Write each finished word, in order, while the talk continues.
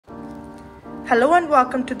Hello and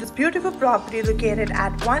welcome to this beautiful property located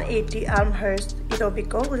at 180 Elmhurst,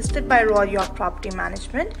 Etobicoke, listed by Royal York Property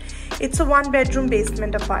Management. It's a one-bedroom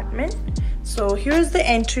basement apartment. So here's the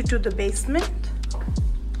entry to the basement.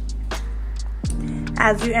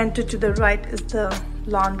 As you enter, to the right is the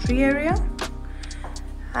laundry area.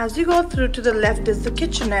 As you go through, to the left is the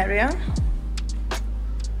kitchen area.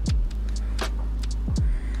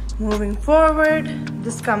 Moving forward,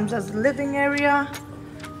 this comes as the living area.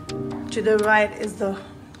 To the right is the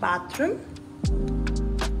bathroom.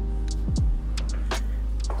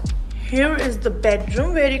 Here is the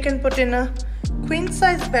bedroom where you can put in a queen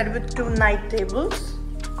size bed with 2 night tables.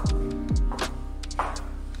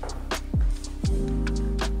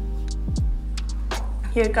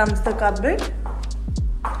 Here comes the cupboard.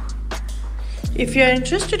 If you are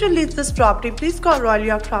interested to lease this property, please call Royal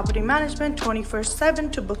York Property Management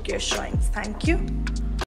 24/7 to book your showings. Thank you.